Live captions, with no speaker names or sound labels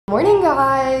Morning,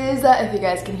 guys. If you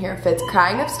guys can hear Fitz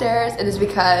crying upstairs, it is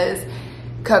because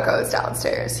Coco is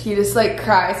downstairs. He just like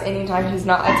cries anytime he's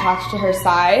not attached to her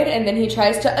side, and then he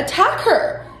tries to attack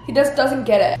her. He just doesn't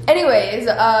get it. Anyways,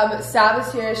 Sav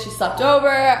is here. She slept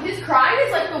over. His crying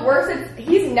is like the worst.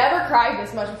 He's never cried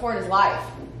this much before in his life.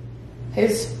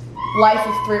 His life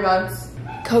of 3 months.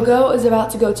 Coco is about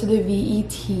to go to the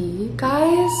VET,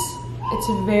 guys.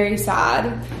 It's very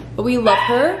sad, but we love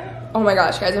her. Oh my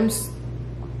gosh, guys,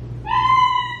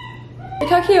 look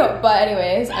how cute. But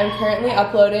anyways, I'm currently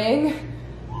uploading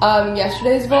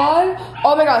yesterday's vlog.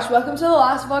 Oh my gosh, welcome to the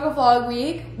last vlog of vlog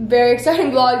week. Very exciting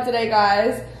vlog today,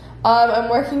 guys. I'm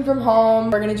working from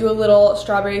home. We're gonna do a little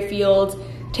strawberry fields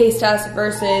taste test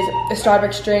versus a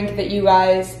Starbucks drink that you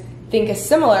guys think is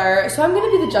similar. So I'm gonna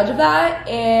be the judge of that,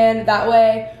 and that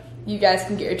way you guys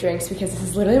can get your drinks, because this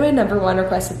is literally my #1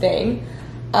 requested thing.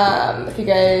 If you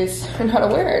guys are not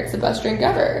aware, it's the best drink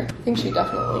ever. I think she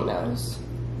definitely knows.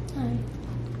 Hi.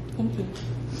 Thank you.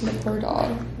 The poor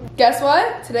dog. Guess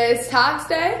what? Today is tax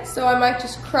day, so I might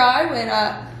just cry when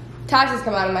taxes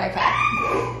come out of my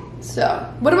account. So,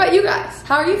 what about you guys?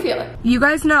 How are you feeling? You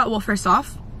guys know, well, first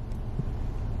off,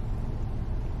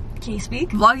 Can you speak?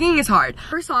 vlogging is hard.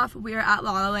 First off, we are at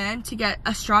La La Land to get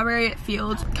a strawberry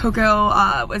field.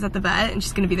 Coco was at the vet, and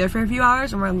she's gonna be there for a few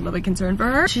hours, and we're a little bit concerned for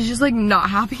her. She's just like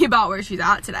not happy about where she's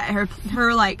at today.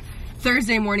 Her like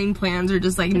Thursday morning plans are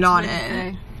just like not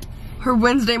it. Her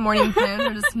Wednesday morning plans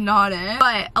are just not it.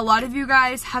 But a lot of you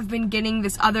guys have been getting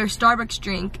this other Starbucks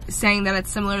drink saying that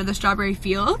it's similar to the strawberry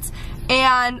fields,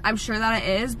 and I'm sure that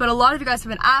it is, but a lot of you guys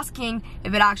have been asking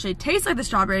if it actually tastes like the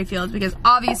strawberry fields, because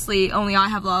obviously only I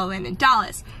have La La Land in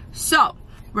Dallas. So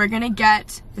we're gonna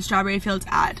get the strawberry fields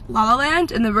at La La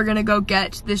Land, and then we're gonna go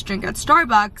get this drink at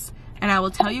Starbucks, and I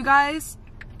will tell you guys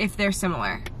if they're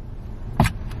similar.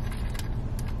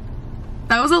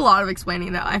 That was a lot of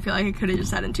explaining though. I feel like I could have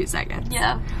just said in 2 seconds.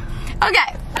 Yeah.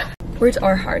 Okay. Where's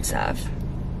our hard Sav?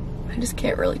 I just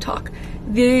can't really talk.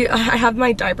 I have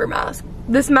my diaper mask.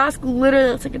 This mask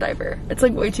literally looks like a diaper. It's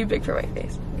like way too big for my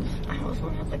face. I also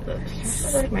have like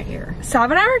this. Like my ear.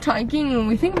 Sav and I were talking, and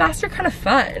we think masks are kind of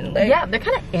fun. Like, Yeah, they're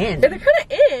kind of in. they're kind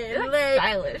of in. They're like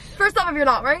stylish. First off, if you're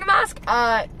not wearing a mask,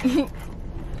 I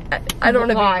don't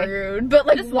want to be rude, but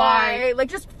like, Just why? Like,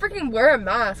 just freaking wear a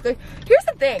mask. Like, here's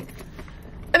the thing.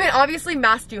 I mean, obviously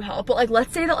masks do help, but like,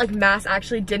 let's say that like masks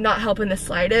actually did not help in the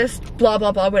slightest, blah,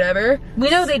 blah, blah, whatever. We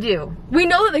know they do. We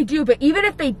know that they do, but even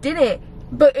if they didn't,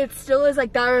 but it still is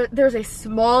like there's a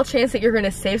small chance that you're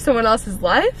gonna save someone else's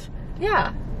life.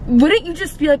 Yeah. Wouldn't you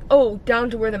just be like, oh, down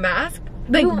to wear the mask?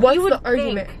 Like, what's the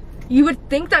argument? You would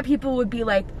think that people would be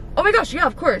like, oh my gosh, yeah,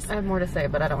 of course. I have more to say,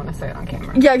 but I don't want to say it on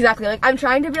camera. Yeah, exactly. Like, I'm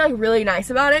trying to be like really nice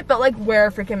about it, but like wear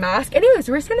a freaking mask. Anyways,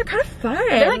 we're saying they're kind of fun.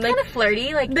 They're like kind of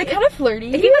flirty. Like they're kind of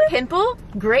flirty. If you have a pimple,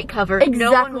 great cover. Exactly.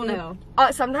 No one will know.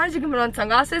 Sometimes you can put on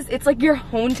sunglasses. It's like your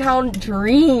hometown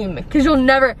dream, because you'll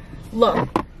never look.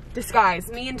 Disguise.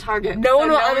 Me in Target. No one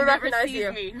will ever never recognize sees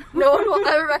you. me. No one will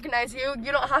ever recognize you.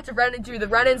 You don't have to do the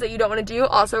run-ins that you don't want to do.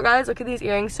 Also, guys, look at these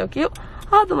earrings, so cute.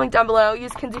 I'll have the link down below.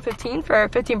 Use Kenzie15 for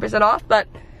 15% off. But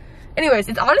anyways,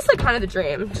 it's honestly kind of the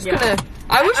dream. Just gonna.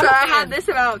 I wish that I had this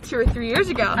about 2 or 3 years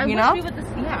ago. You know? We would this,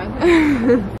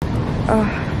 yeah. Oh,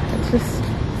 it's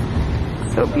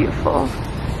just so beautiful.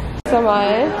 So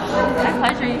much. My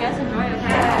pleasure. You guys enjoy it.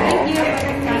 Thank you.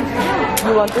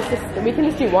 You want this to, we can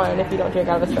just do one if you don't drink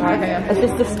out of a straw. Okay. It's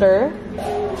just a stir.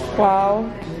 Wow.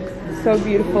 So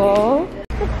beautiful.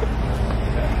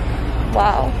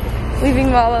 Wow.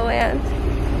 Leaving La La Land.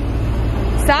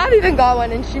 Sav even got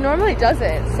one, and she normally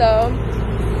doesn't, so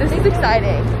this is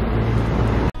exciting.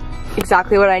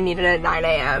 Exactly what I needed at 9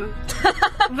 a.m.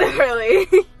 Literally.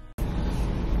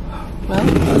 Well.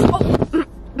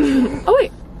 Oh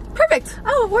wait. Perfect.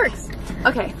 Oh, it works.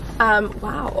 Okay.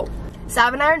 Wow.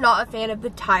 Sav and I are not a fan of the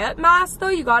tie-up masks, though.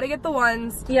 You gotta get the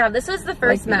ones. Yeah, this was the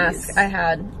first like mask I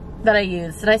had that I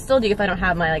used, and I still do if I don't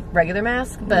have my like regular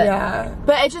mask. But yeah,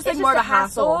 but it's just like more of a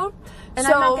hassle. And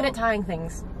so, I'm not good at tying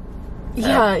things.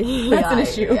 Yeah, that's an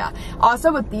issue. Yeah.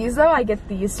 Also with these though, I get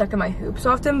these stuck in my hoops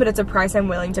often, but it's a price I'm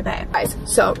willing to pay. Guys,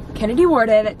 so Kennedy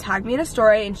Warden tagged me in a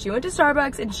story, and she went to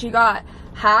Starbucks and she got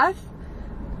half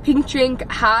pink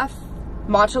drink, half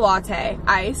matcha latte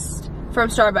iced from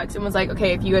Starbucks, and was like,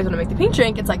 okay, if you guys want to make the pink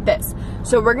drink, it's like this.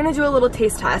 So we're gonna do a little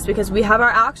taste test, because we have our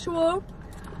actual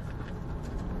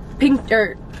pink,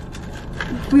 or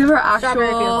we have our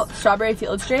actual strawberry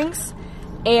fields drinks,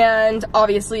 and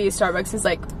obviously Starbucks is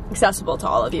like accessible to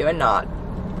all of you and not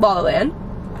La La Land.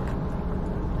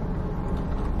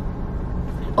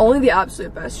 Only the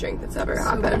absolute best drink that's ever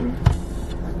happened.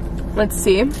 Let's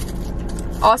see.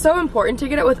 Also important to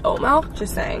get it with oat milk,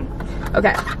 just saying.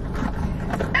 Okay.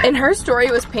 In her story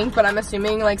it was pink, but I'm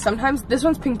assuming like sometimes this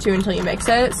one's pink too until you mix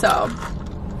it, so.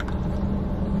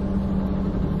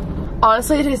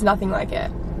 Honestly, it tastes nothing like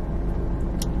it.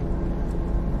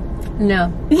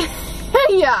 No.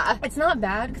 Yeah. It's not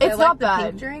bad. It's not the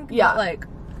bad. Pink drink, yeah. But like,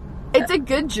 it's a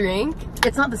good drink.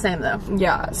 It's not the same though.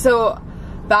 Yeah. So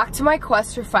back to my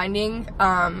quest for finding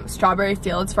strawberry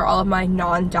fields for all of my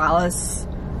non-Dallas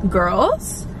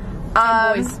girls.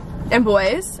 And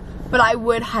boys. But I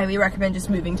would highly recommend just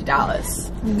moving to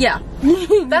Dallas. Yeah.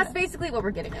 That's basically what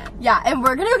we're getting at. Yeah, and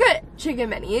we're gonna go get chicken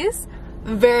minis.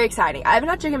 Very exciting. I haven't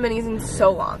had chicken minis in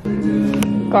so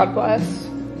long. God bless.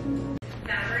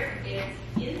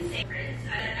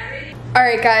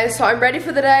 Alright guys, so I'm ready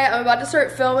for the day. I'm about to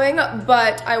start filming,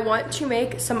 but I want to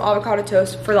make some avocado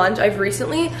toast for lunch. I've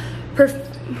recently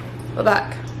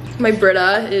my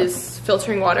Brita is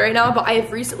filtering water right now, but I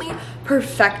have recently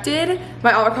perfected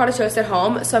my avocado toast at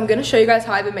home, so I'm gonna show you guys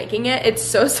how I've been making it. It's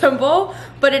so simple,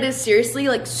 but it is seriously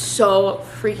like so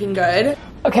freaking good.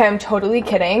 Okay, I'm totally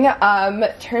kidding.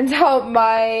 Turns out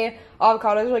my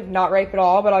avocados are like not ripe at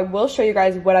all, but I will show you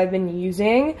guys what I've been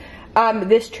using.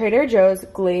 This Trader Joe's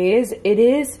glaze, it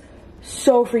is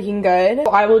so freaking good.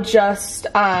 I will just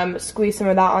squeeze some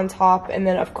of that on top, and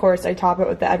then of course I top it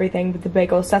with everything with the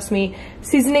bagel sesame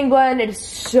seasoning blend. It is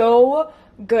so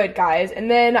good, guys. And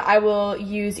then I will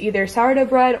use either sourdough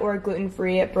bread or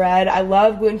gluten-free bread. I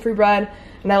love gluten-free bread,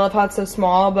 and I love how it's so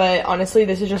small, but honestly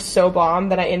this is just so bomb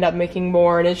that I end up making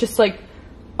more, and it's just like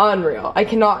unreal. I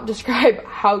cannot describe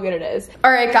how good it is.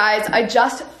 All right guys, I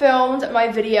just filmed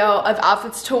my video of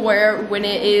outfits to wear when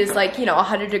it is like, you know,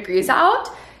 100 degrees out,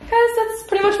 because that's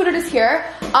pretty much what it is here.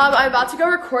 I'm about to go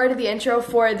record the intro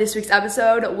for this week's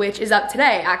episode, which is up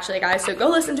today actually, guys, so go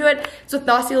listen to it. It's with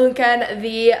Nasi Lunken,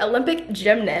 the Olympic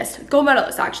gymnast, gold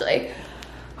medalist actually.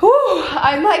 Whew,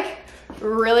 I'm like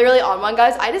really on one,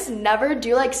 guys. I just never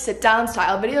do like sit down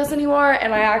style videos anymore,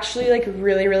 and I actually like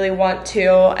really want to,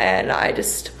 and I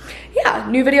just, yeah,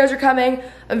 new videos are coming.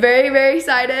 I'm very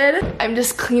excited. I'm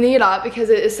just cleaning it up because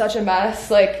it is such a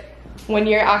mess. Like when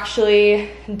you're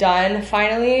actually done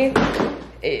finally,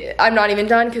 I'm not even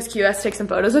done because QS took some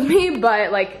photos of me,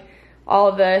 but like all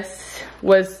of this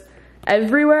was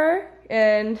everywhere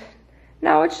and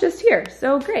now it's just here,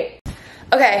 so great.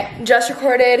 Okay, just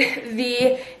recorded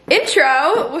the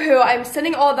intro, who I'm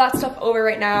sending all of that stuff over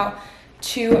right now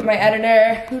to my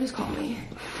editor. Who just called me?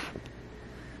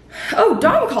 Oh,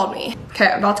 Dom called me. Okay,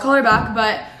 I'm about to call her back,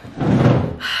 but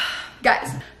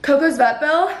guys, Coco's vet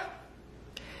bill,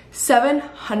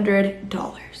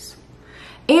 $700.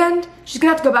 And she's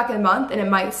gonna have to go back in a month, and it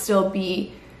might still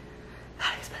be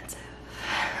that expensive.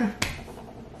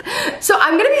 So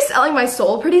I'm gonna be selling my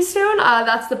soul pretty soon.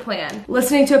 That's the plan.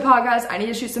 Listening to a podcast, I need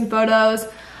to shoot some photos.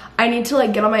 I need to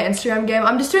like get on my Instagram game.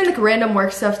 I'm just doing like random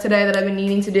work stuff today that I've been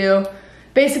needing to do.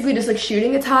 Basically just like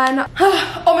shooting a ton.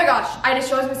 Oh my gosh, I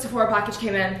just realized my Sephora package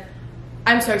came in.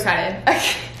 I'm so excited.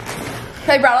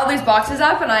 I brought all these boxes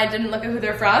up and I didn't look at who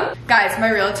they're from. Guys, my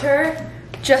realtor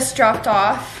just dropped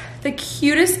off the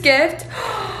cutest gift.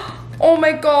 Oh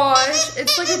my gosh,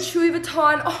 it's like a Louis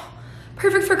Vuitton. Oh,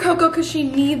 perfect for Coco because she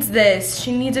needs this.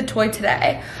 She needs a toy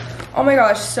today. Oh my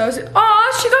gosh, so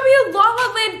oh, she got me a La La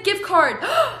Land gift card.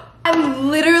 I'm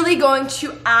literally going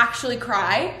to actually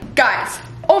cry. Guys,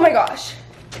 oh my gosh.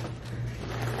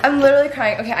 I'm literally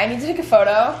crying. Okay, I need to take a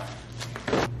photo.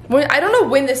 I don't know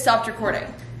when this stopped recording.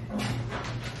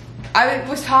 I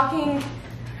was talking,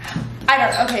 I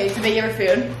don't know. Okay, did they give her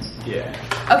food? Yeah.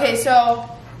 Okay, so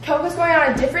Coco's going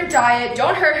on a different diet.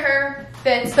 Don't hurt her.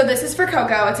 Fitz, so this is for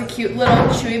Coco. It's a cute little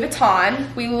Louis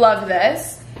Vuitton. We love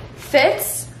this.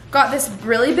 Fitz got this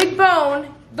really big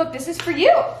bone. Look, this is for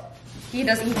you. He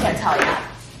can't tell yet.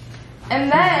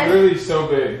 And then, it's really so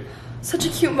big. Such a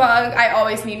cute mug. I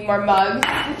always need more mugs.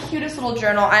 The cutest little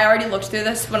journal. I already looked through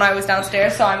this when I was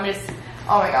downstairs, so I'm just,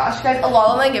 oh my gosh. Guys, a La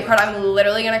La Land gift card. I'm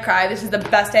literally gonna cry. This is the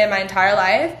best day of my entire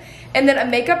life. And then a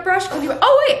makeup brush.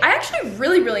 Oh wait, I actually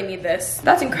really need this.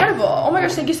 That's incredible. Oh my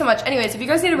gosh, thank you so much. Anyways, if you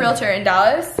guys need a realtor in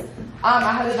Dallas,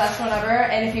 I have the best one ever.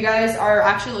 And if you guys are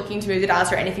actually looking to move to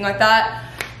Dallas or anything like that,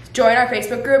 join our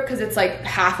Facebook group because it's like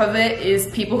half of it is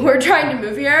people who are trying to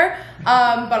move here.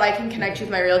 But I can connect you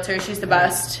with my realtor. She's the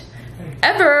best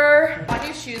ever. I bought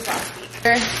new shoes last week.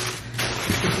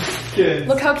 Kids.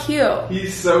 Look how cute.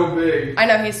 He's so big. I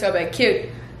know, he's so big. Cute.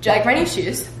 Do you like my new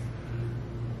shoes?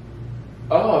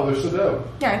 Oh, they're so dope.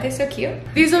 Yeah, aren't they so cute?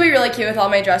 These will be really cute with all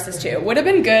my dresses too. Would have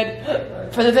been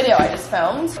good for the video I just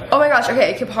filmed. Oh my gosh,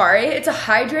 okay, Kapari. It's a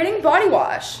hydrating body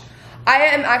wash. I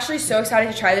am actually so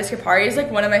excited to try this. Kapari is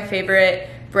like one of my favorite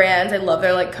brands. I love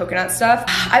their like coconut stuff.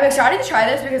 I'm excited to try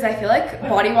this because I feel like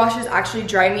body washes actually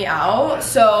dry me out.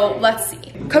 So let's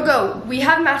see. Coco, we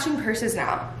have matching purses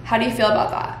now. How do you feel about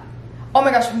that? Oh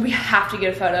my gosh, we have to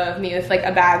get a photo of me with like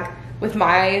a bag with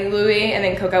my Louis and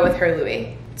then Coco with her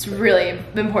Louis. It's really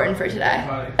important for today.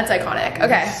 That's iconic.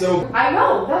 Okay. So I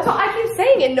know, that's what I keep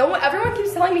saying, and everyone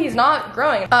keeps telling me he's not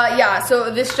growing. Yeah, so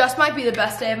this just might be the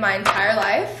best day of my entire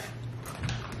life.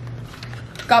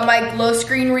 Got my glow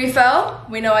screen refill.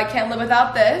 We know I can't live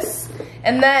without this.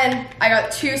 And then I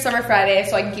got 2 Summer Fridays,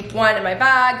 so I can keep 1 in my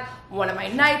bag, 1 in my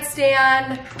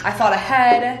nightstand. I thought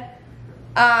ahead.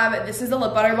 This is the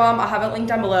lip butter balm. I'll have it linked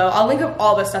down below. I'll link up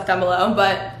all this stuff down below,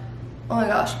 but oh my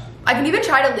gosh. I can even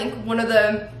try to link one of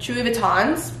the Louis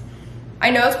Vuittons.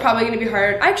 I know it's probably gonna be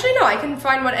hard. Actually, no, I can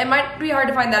find one. It might be hard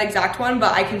to find that exact one,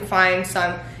 but I can find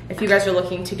some if you guys are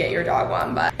looking to get your dog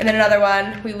one. And then another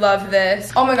one, we love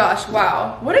this. Oh my gosh,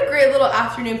 wow. What a great little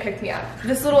afternoon pick-me-up.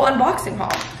 This little unboxing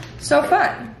haul. So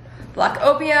fun. Black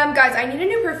Opium. Guys, I need a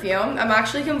new perfume. I'm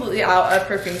actually completely out of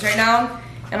perfumes right now,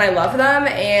 and I love them,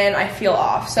 and I feel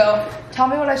off. So tell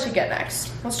me what I should get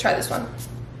next. Let's try this one.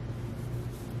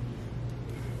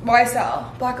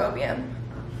 YSL, Black Opium.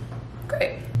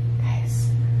 Great. Guys,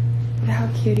 look at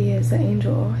how cute he is, the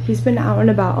angel. He's been out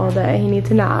and about all day. He needs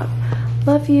a nap.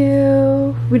 Love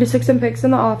you. We just took some pics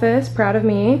in the office. Proud of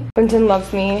me. Quentin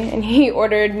loves me, and he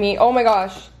ordered me, oh my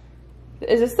gosh.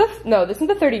 Is this the, no, this is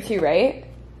the 32, right?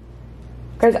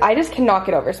 Guys, I just cannot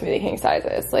get over Smoothie King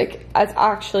sizes. Like, it's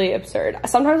actually absurd.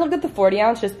 Sometimes I'll get the 40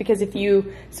 ounce just because if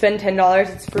you spend $10,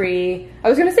 it's free. I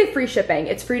was gonna say free shipping.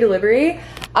 It's free delivery.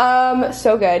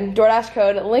 So good. DoorDash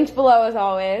code linked below as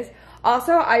always.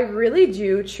 Also, I really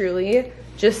do truly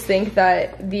just think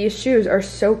that these shoes are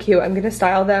so cute. I'm gonna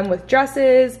style them with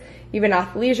dresses, even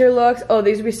athleisure looks. Oh,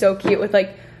 these would be so cute with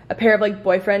like a pair of like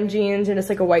boyfriend jeans and just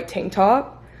like a white tank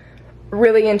top.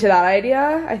 Really into that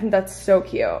idea. I think that's so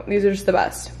cute. These are just the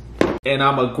best. And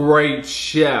I'm a great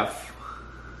chef.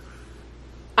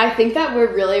 I think that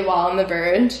we're really well on the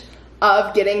verge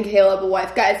of getting Caleb a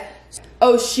wife. Guys,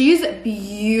 oh, she's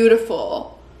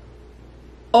beautiful.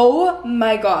 Oh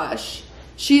my gosh.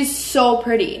 She's so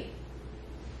pretty.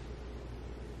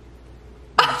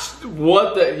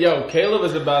 What the, yo, Caleb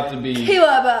is about to be.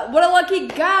 Caleb, what a lucky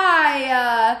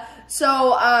guy.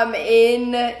 So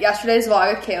in yesterday's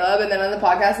vlog with Caleb and then on the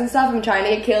podcast and stuff, I'm trying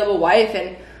to get Caleb a wife,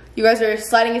 and you guys are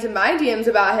sliding into my DMs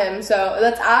about him. So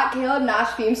that's at Caleb Nash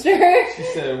Feemster. She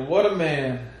said, what a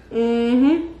man.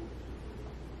 Mm-hmm.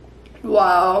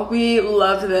 Wow, we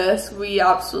loved this. We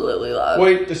absolutely love.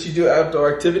 Wait, does she do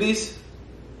outdoor activities?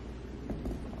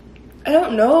 I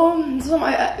don't know.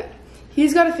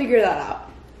 He's got to figure that out.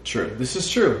 True. This is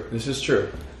true. This is true.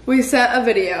 We sent a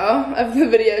video of the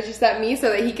video she sent me so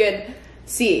that he could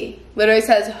see. Literally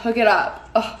says, hook it up.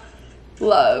 Oh,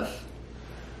 love.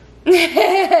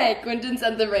 Quentin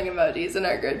sent the ring emojis in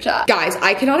our group chat. Guys,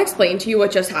 I cannot explain to you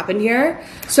what just happened here.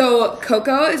 So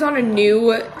Coco is on a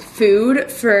new food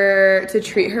to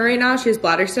treat her right now. She has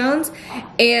bladder stones,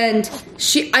 and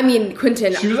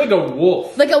Quentin. She was like a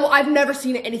wolf. Like I've never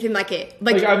seen anything like it.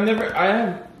 Like I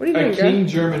have what are you doing, a King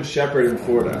German Shepherd in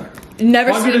Florida.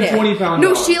 Never seen it. 120 pound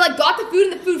No, dog. she like got the food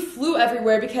and the food flew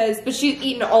everywhere but she's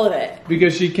eaten all of it.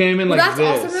 Because she came in like that's this.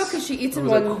 That's awesome though, because she eats in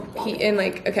one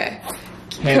okay.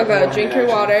 Hand Coco, drink your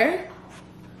water.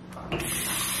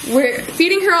 We're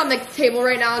feeding her on the table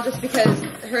right now just because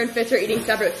her and Fitz are eating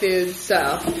separate foods,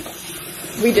 so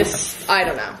I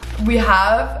don't know. We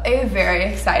have a very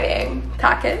exciting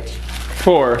package.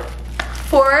 For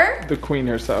For the queen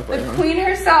herself. the queen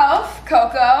herself,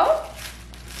 Coco.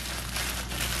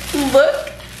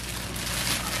 Look.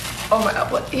 Oh my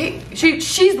god, what?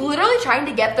 She's literally trying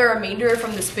to get the remainder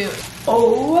from the spoon.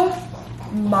 Oh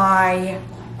my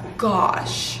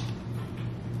gosh.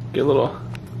 Get a little.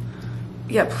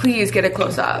 Yeah, please get a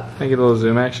close up. Can I get a little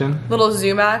zoom action? Little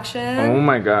zoom action. Oh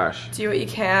my gosh. Do what you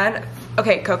can.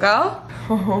 Okay, Coco.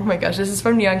 Oh my gosh, this is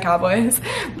from Neon Cowboys.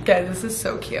 Guys, this is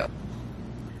so cute.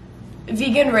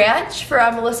 Vegan ranch for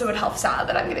a Melissa Wood Health salad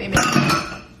that I'm gonna be making.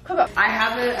 Coco, I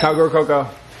have it. Cowgirl Coco.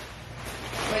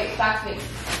 Wait, back to me.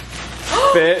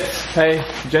 Fit. Hey,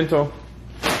 gentle.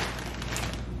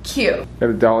 Cute.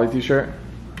 Got a Dolly t-shirt.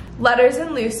 Letters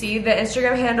and Lucy, the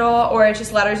Instagram handle, or it's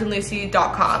just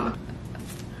lettersandlucy.com.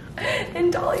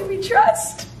 And Dolly we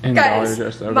trust. And guys, Dolly we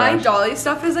trust. Oh, my gosh. Dolly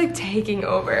stuff is like taking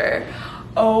over.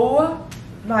 Oh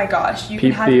my gosh, you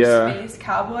Peep can have your space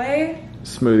cowboy.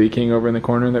 Smoothie King over in the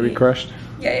corner that we crushed.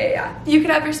 Yeah. You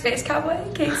can have your space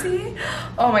cowboy, Casey.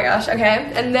 Oh my gosh,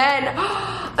 okay. And then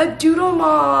a doodle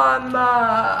mom.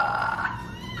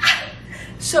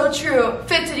 So true.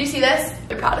 Fitz, did you see this?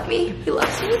 They're proud of me. He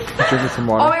loves me. Drinking some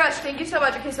water. Oh my gosh, thank you so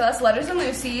much. Okay, so that's Letters and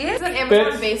Lucy's. It's an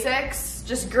Amazon Fitz. Basics,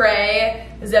 just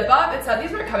gray zip up. It said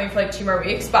these were coming for like 2 more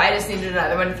weeks, but I just needed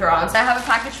another one to throw on. So I have a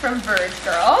package from Verge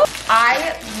Girl.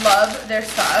 I love their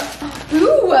stuff.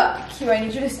 Ooh, cute. I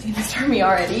need you to steam this for me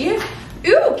already.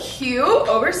 Ooh, cute,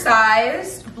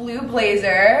 oversized blue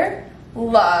blazer.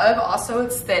 Love. Also,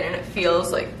 it's thin and it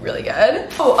feels like really good.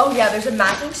 Oh yeah, there's a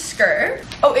matching skirt.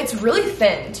 Oh, it's really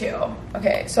thin too.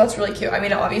 Okay, so it's really cute. I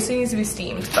mean, it obviously needs to be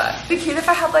steamed, but it'd be cute if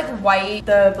I had like white,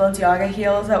 the Balenciaga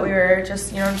heels that we were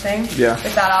just, you know what I'm saying? Yeah.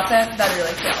 With that outfit, that'd be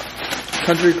really cute.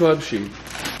 Country club chic.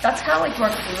 That's kind of like more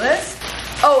clueless.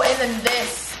 Oh, and then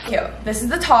this, cute. This is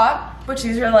the top, which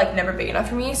these are like never big enough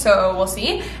for me, so we'll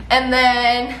see. And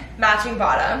then matching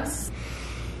bottoms.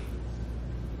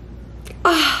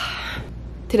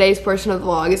 Today's portion of the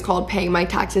vlog is called paying my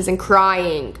taxes and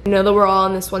crying. I know that we're all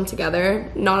in this one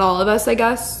together. Not all of us, I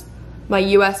guess. My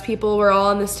US people, we're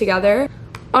all in this together.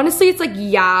 Honestly, it's like,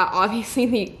 yeah, obviously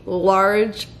the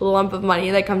large lump of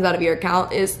money that comes out of your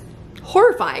account is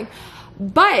horrifying.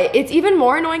 But it's even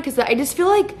more annoying because I just feel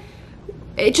like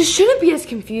it just shouldn't be as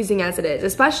confusing as it is,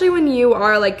 especially when you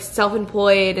are like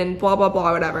self-employed and blah, blah,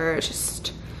 blah, whatever. It's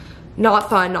just not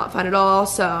fun at all.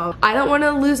 So I don't want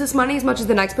to lose this money as much as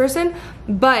the next person,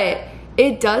 but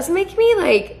it does make me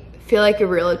like feel like a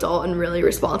real adult and really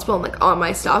responsible and like on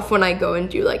my stuff when I go and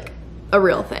do like a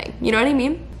real thing. You know what I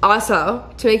mean? Also,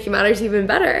 to make matters even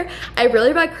better, I have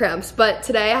really bad cramps, but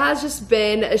today has just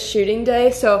been a shooting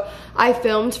day. So I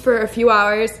filmed for a few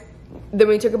hours, then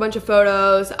we took a bunch of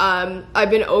photos. I've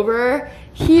been over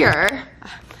here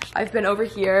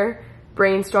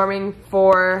brainstorming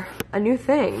for a new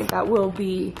thing that will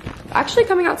be actually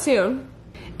coming out soon.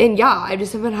 And yeah, I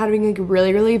just have been having like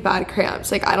really, really bad cramps.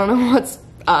 Like, I don't know what's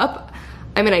up.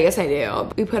 I mean, I guess I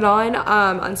do. We put on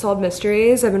Unsolved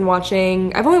Mysteries. I've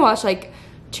only watched like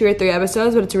 2 or 3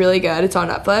 episodes, but it's really good. It's on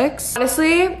Netflix.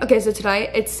 Honestly, okay, so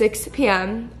tonight it's 6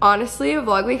 p.m. Honestly,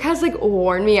 Vlog Week has like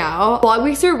worn me out. Vlog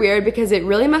Weeks are weird because it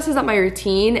really messes up my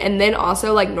routine. And then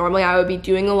also like normally I would be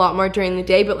doing a lot more during the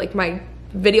day, but like my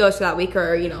videos for that week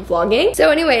are, you know, vlogging. So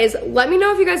anyways, let me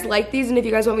know if you guys like these and if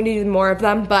you guys want me to do more of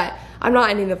them, but I'm not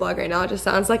ending the vlog right now. It just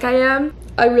sounds like I am.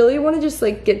 I really want to just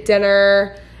like get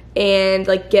dinner and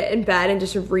like get in bed and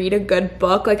just read a good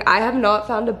book. Like, I have not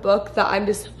found a book that I'm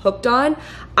just hooked on.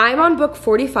 I'm on book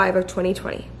 45 of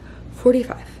 2020.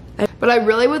 45. But I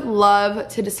really would love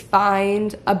to just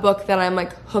find a book that I'm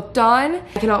like hooked on.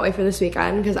 I cannot wait for this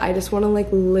weekend because I just want to like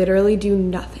literally do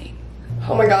nothing.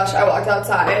 Oh my gosh, I walked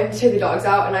outside to take the dogs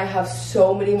out and I have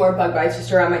so many more bug bites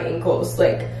just around my ankles.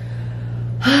 Like,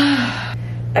 I'm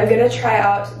gonna try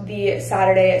out the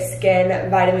Saturday Skin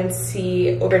Vitamin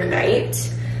C Overnight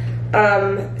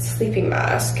sleeping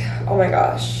mask. Oh my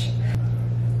gosh.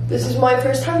 This is my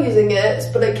first time using it,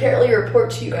 but I can't really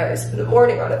report to you guys in the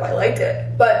morning on if I liked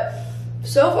it. But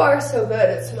so far, so good.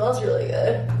 It smells really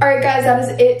good. All right, guys, that is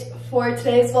it for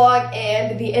today's vlog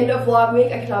and the end of vlog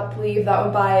week. I cannot believe that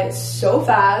went by so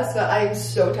fast, but I am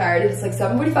so tired. It's like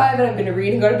 7:45 and I'm gonna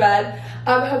read and go to bed.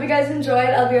 I hope you guys enjoyed.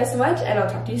 I love you guys so much and I'll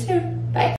talk to you soon. Bye.